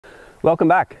Welcome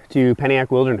back to Penniac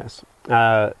Wilderness.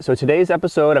 So today's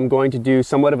episode, I'm going to do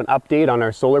somewhat of an update on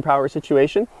our solar power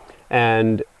situation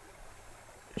and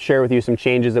share with you some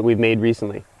changes that we've made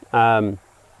recently.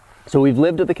 So we've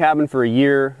lived at the cabin for a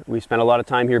year. We spent a lot of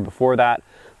time here before that.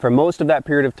 For most of that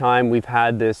period of time, we've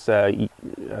had this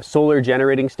solar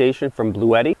generating station from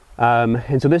Bluetti.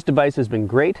 And so this device has been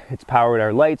great. It's powered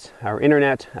our lights, our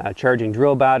internet, charging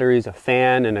drill batteries, a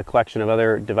fan, and a collection of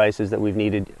other devices that we've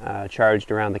needed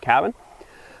charged around the cabin.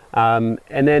 And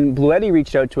then Bluetti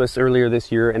reached out to us earlier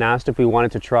this year and asked if we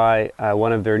wanted to try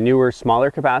one of their newer,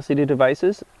 smaller capacity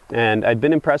devices. And I'd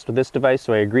been impressed with this device,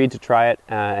 so I agreed to try it.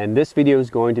 And this video is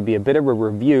going to be a bit of a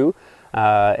review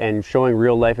and showing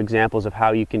real life examples of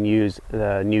how you can use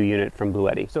the new unit from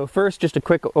Bluetti. So first, just a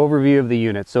quick overview of the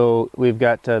unit. So we've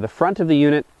got the front of the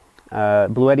unit.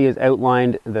 Bluetti has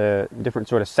outlined the different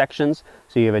sort of sections.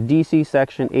 So you have a DC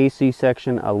section, AC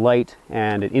section, a light,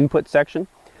 and an input section.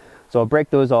 So I'll break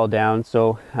those all down.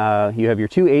 So you have your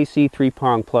two AC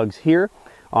 3-prong plugs here,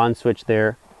 on switch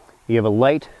there. You have a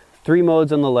light, 3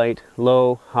 modes on the light,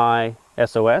 low, high,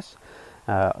 SOS,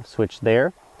 switch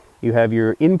there. You have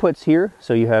your inputs here,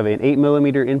 so you have an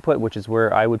 8mm input, which is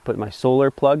where I would put my solar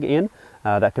plug in.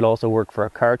 That could also work for a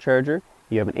car charger.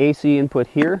 You have an AC input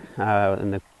here,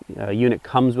 and the unit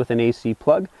comes with an AC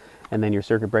plug, and then your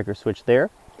circuit breaker switch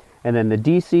there. And then the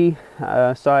DC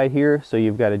side here, so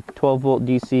you've got a 12-volt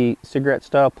DC cigarette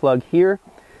style plug here,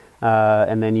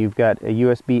 and then you've got a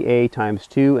USB-A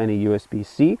 ×2 and a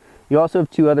USB-C. You also have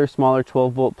 2 other smaller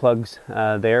 12-volt plugs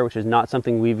there, which is not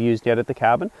something we've used yet at the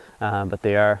cabin, but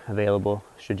they are available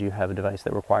should you have a device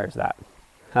that requires that.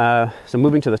 So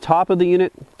moving to the top of the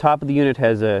unit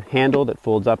has a handle that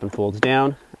folds up and folds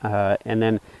down, and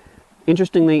then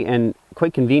interestingly and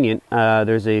quite convenient,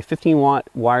 there's a 15-watt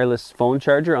wireless phone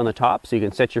charger on the top, so you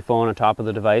can set your phone on top of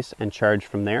the device and charge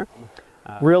from there.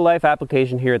 Real life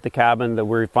application here at the cabin that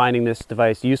we're finding this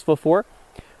device useful for,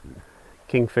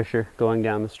 kingfisher going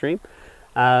down the stream,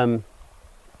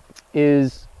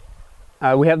 is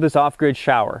we have this off-grid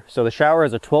shower. So the shower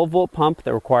has a 12-volt pump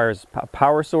that requires a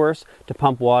power source to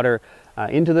pump water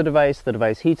into the device. The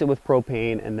device heats it with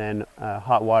propane, and then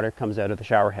hot water comes out of the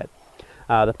shower head.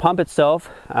 The pump itself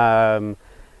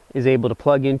is able to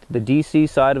plug into the DC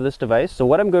side of this device. So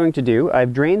what I'm going to do,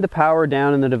 I've drained the power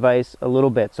down in the device a little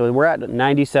bit. So we're at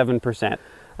 97%.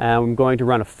 I'm going to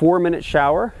run a 4-minute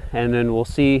shower, and then we'll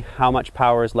see how much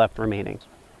power is left remaining.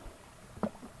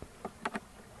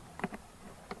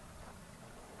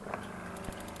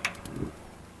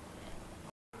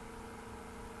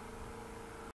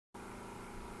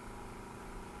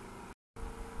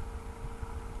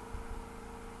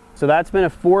 So that's been a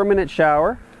 4-minute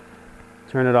shower.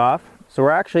 Turn it off. So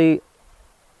we're actually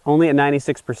only at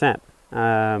 96%.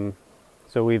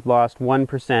 So we've lost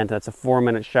 1%. That's a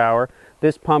 4-minute shower.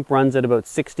 This pump runs at about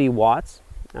 60 watts.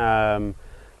 So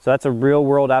that's a real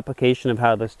world application of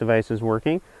how this device is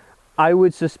working. I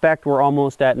would suspect we're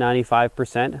almost at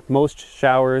 95%. Most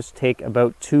showers take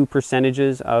about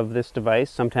 2% of this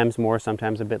device, sometimes more,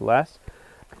 sometimes a bit less.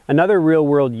 Another real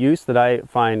world use that I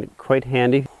find quite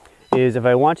handy is if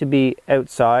I want to be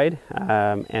outside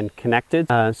and connected.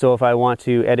 So if I want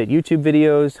to edit YouTube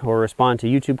videos or respond to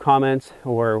YouTube comments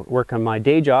or work on my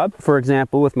day job, for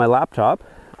example with my laptop,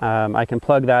 I can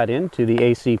plug that into the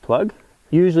AC plug.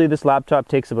 Usually this laptop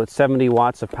takes about 70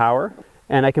 watts of power,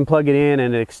 and I can plug it in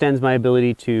and it extends my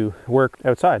ability to work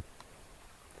outside.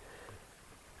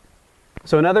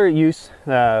 So another use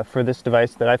for this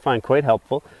device that I find quite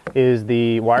helpful is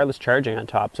the wireless charging on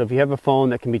top. So if you have a phone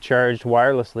that can be charged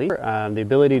wirelessly, the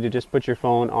ability to just put your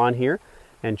phone on here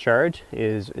and charge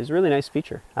is a really nice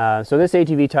feature. So this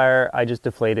ATV tire I just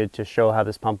deflated to show how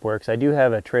this pump works. I do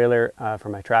have a trailer for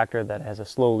my tractor that has a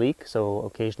slow leak, so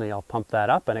occasionally I'll pump that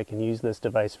up and I can use this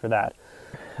device for that.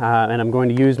 And I'm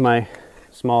going to use my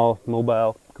small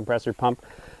mobile compressor pump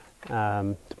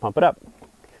to pump it up.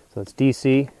 So it's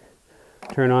DC.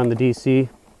 Turn on the DC,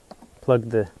 plug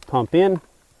the pump in.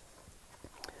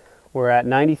 We're at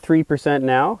 93%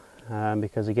 now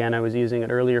because again I was using it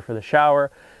earlier for the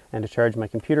shower and to charge my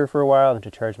computer for a while and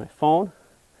to charge my phone.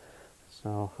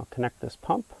 So I'll connect this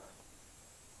pump,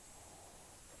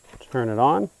 turn it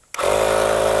on.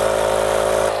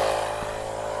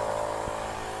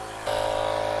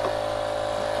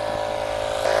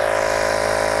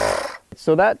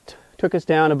 So that took us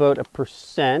down about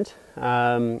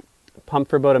 1%. Pumped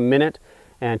for about a minute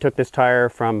and took this tire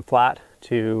from flat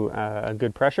to a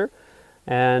good pressure.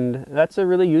 And that's a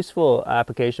really useful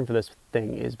application for this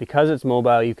thing, is because it's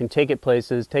mobile, you can take it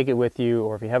places, take it with you,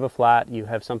 or if you have a flat, you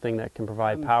have something that can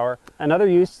provide power. Another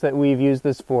use that we've used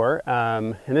this for,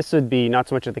 and this would be not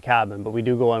so much at the cabin, but we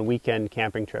do go on weekend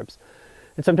camping trips.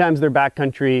 And sometimes they're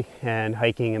backcountry and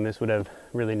hiking, and this would have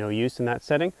really no use in that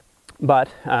setting. But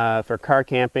for car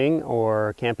camping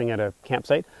or camping at a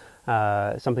campsite,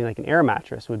 something like an air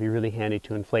mattress would be really handy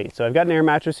to inflate. So I've got an air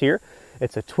mattress here.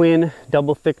 It's a twin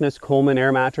double thickness Coleman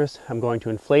air mattress. I'm going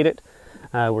to inflate it.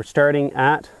 We're starting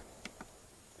at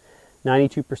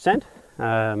 92%.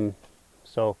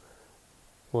 So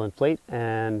we'll inflate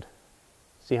and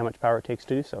see how much power it takes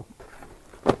to do so.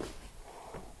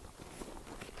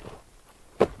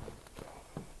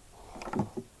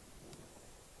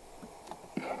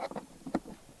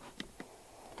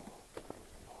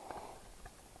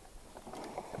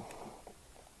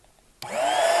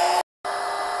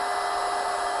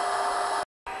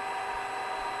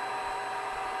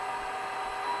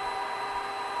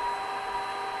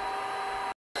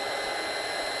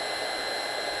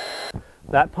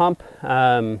 That pump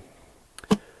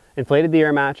inflated the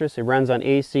air mattress. It runs on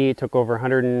AC. It took over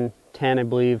 110, I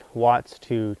believe, watts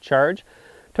to charge.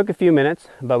 Took a few minutes,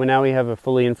 but now we have a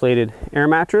fully inflated air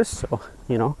mattress. So,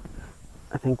 you know,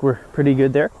 I think we're pretty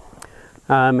good there.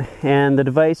 And the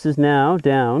device is now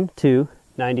down to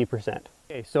 90%.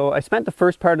 Okay, so I spent the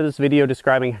first part of this video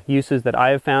describing uses that I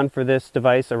have found for this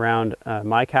device around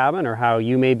my cabin, or how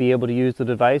you may be able to use the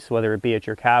device, whether it be at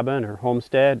your cabin or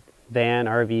homestead, van,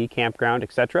 RV, campground,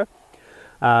 etc.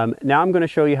 Now I'm going to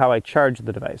show you how I charge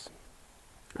the device.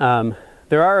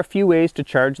 There are a few ways to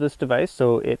charge this device.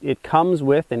 So it comes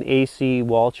with an AC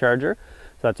wall charger.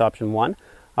 So that's option 1.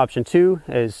 Option 2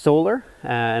 is solar.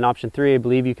 And option 3, I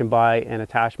believe you can buy an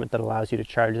attachment that allows you to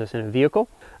charge this in a vehicle.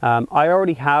 I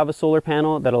already have a solar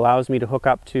panel that allows me to hook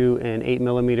up to an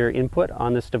 8mm input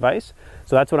on this device.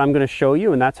 So that's what I'm going to show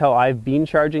you, and that's how I've been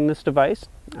charging this device.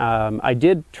 I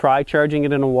did try charging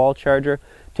it in a wall charger.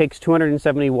 Takes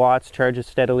 270 watts, charges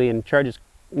steadily, and charges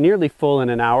nearly full in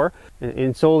an hour.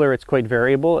 In solar, it's quite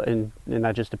variable, and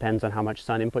that just depends on how much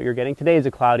sun input you're getting. Today is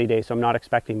a cloudy day, so I'm not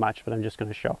expecting much, but I'm just going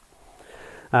to show.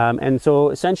 And so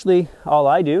essentially all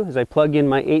I do is I plug in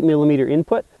my 8mm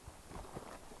input.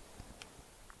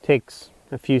 Takes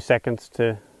a few seconds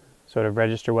to sort of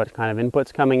register what kind of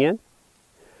input's coming in.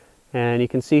 And you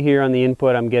can see here on the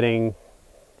input I'm getting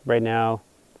right now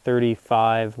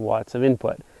 35 watts of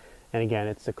input. And again,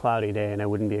 it's a cloudy day and I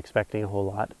wouldn't be expecting a whole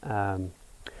lot.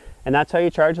 And that's how you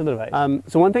charge the device.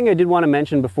 So one thing I did want to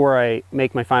mention before I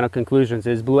make my final conclusions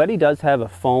is Bluetti does have a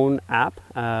phone app.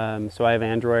 So I have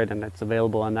Android and it's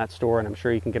available on that store, and I'm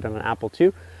sure you can get it on Apple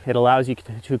too. It allows you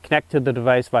to connect to the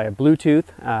device via Bluetooth.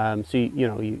 So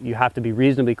you have to be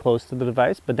reasonably close to the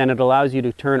device, but then it allows you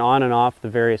to turn on and off the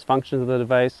various functions of the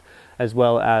device, as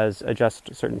well as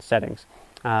adjust certain settings.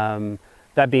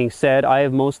 That being said, I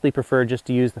have mostly preferred just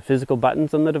to use the physical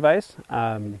buttons on the device.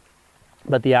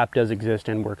 But the app does exist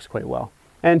and works quite well.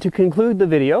 And to conclude the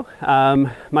video,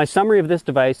 my summary of this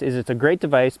device is it's a great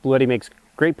device. Bluetti makes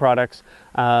great products,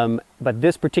 but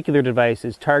this particular device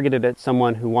is targeted at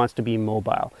someone who wants to be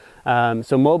mobile.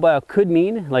 So mobile could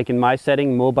mean, like in my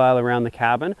setting, mobile around the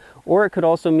cabin, or it could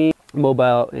also mean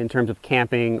mobile in terms of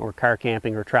camping or car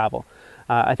camping or travel.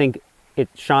 I think it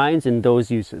shines in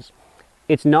those uses.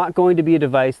 It's not going to be a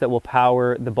device that will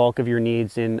power the bulk of your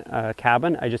needs in a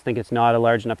cabin. I just think it's not a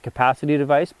large enough capacity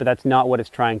device, but that's not what it's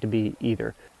trying to be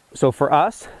either. So for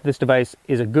us, this device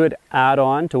is a good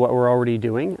add-on to what we're already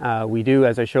doing. We do,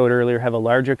 as I showed earlier, have a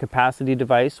larger capacity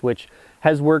device, which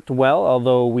has worked well,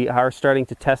 although we are starting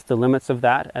to test the limits of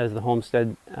that as the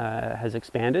homestead has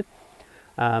expanded.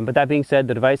 But that being said,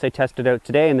 the device I tested out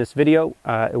today in this video,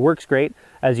 it works great.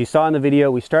 As you saw in the video,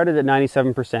 we started at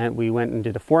 97%. We went and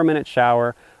did a 4-minute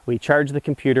shower. We charged the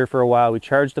computer for a while. We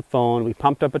charged the phone. We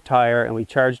pumped up a tire, and we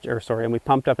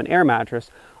pumped up an air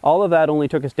mattress. All of that only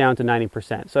took us down to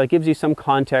 90%. So it gives you some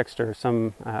context or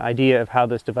some idea of how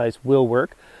this device will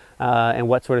work, and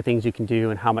what sort of things you can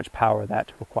do and how much power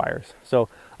that requires. So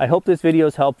I hope this video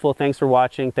is helpful. Thanks for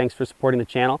watching. Thanks for supporting the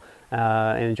channel,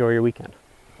 and enjoy your weekend.